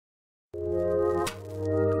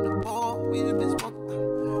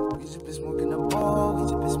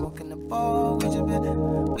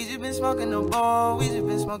smoking the ball. We just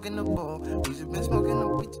been smoking the ball. We just been smoking the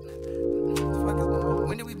weed.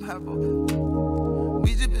 When did we pop up?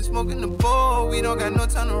 We just been smoking the ball. We don't got no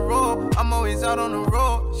time to roll. I'm always out on the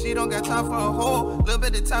road. She don't got time for a whole little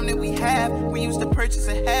bit of time that we have. We used to purchase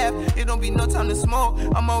a half. It don't be no time to smoke.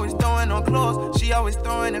 I'm always throwing on clothes. She always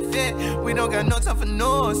throwing a fit. We don't got no time for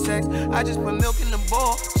no sex. I just put milk in the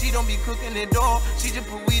bowl. She don't be cooking it all. She just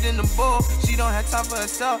put weed in the bowl. She don't have time for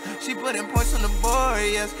herself. She putting points on the board,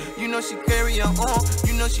 yes. You know she carry her own.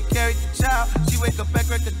 You know she carried the child. She wake up back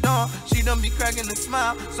at the dawn. She don't be cracking a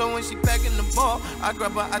smile. So when she packing the ball, I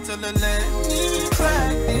grab her, I tell her, let me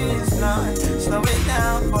crack this line. Slow it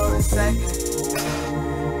down for a second.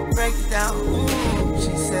 Break it down, ooh.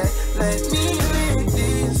 She said, let me lick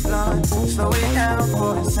this line. Slow it down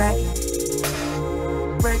for a second.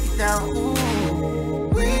 Break it down, ooh.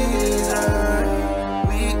 We deserve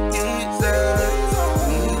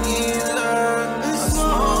a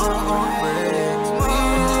small break. We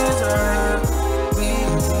deserve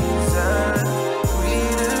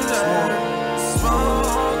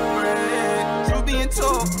small break. Through being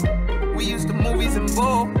told, we used to movies and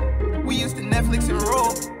bowl. We used to Netflix and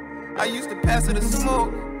roll. I used to pass her the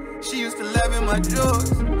smoke. She used to laugh in my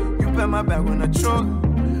jokes. You pat my back when I choke.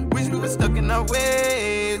 Wish we were stuck in our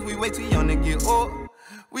ways. We way too young to get old.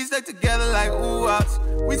 We stuck together like ooh-wops.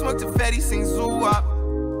 We smoked to fatty, sing zoo-wop.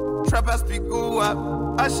 Trap house speak ooh-wop.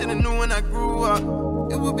 I shoulda knew when I grew up.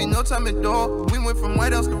 It would be no time at all. We went from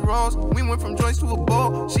White House to Rolls. We went from joints to a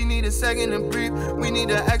bowl. She need a second to breathe. We need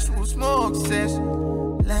an actual smoke session.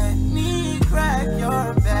 Let me crack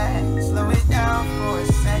your back. Slow it down for a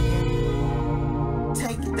second.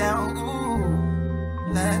 Take it down,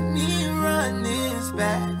 ooh. Let me run this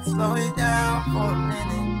back. Slow it down for a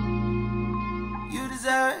minute.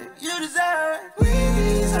 You deserve, we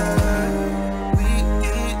deserve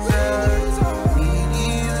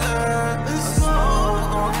a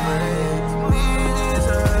small break. We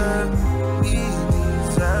deserve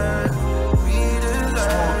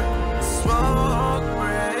a small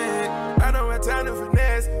break. I don't have time to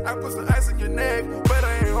finesse. I put some ice on your neck, but I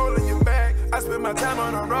ain't holding you back. I spend my time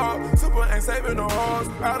on the road. Super ain't saving no hoes.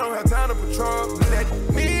 I don't have time to patrol. Let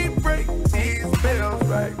me break these bells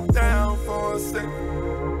right down for a second.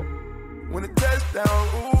 When it touchdown,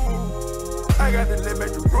 ooh, I got to live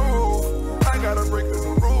make the rules. I gotta break the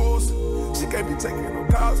rules. She can't be taking no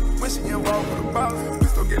calls when she involved with a boss.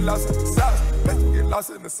 Please don't get lost in the sauce. Let's don't get lost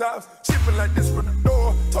in the sauce. She been like this from the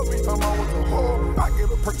door. Told me I'm on with a whore. I give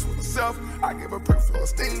her perks for herself. I give her perks for her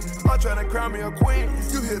steam. I'm trying to crown me a queen.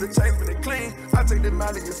 You hear the chains when they clean. I take the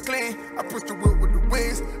Molly, it's clean. I push the whip with the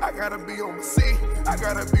wings. I gotta be on my seat. I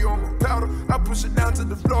gotta be on my powder. I push it down to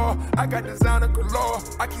the floor. I got designer galore.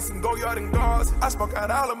 I keep some Goyard and guards. I smoke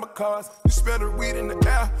out all of my cars. You smell the weed in the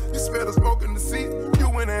air. You smell the smoke in the seat. You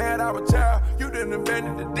went and had our child. You didn't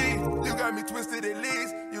abandon the D. You got me twisted at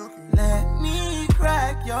least. You can let me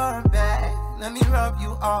crack your back. Let me rub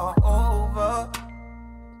you all over.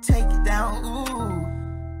 Take it down, ooh.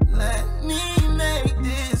 Let me make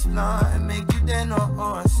this blunt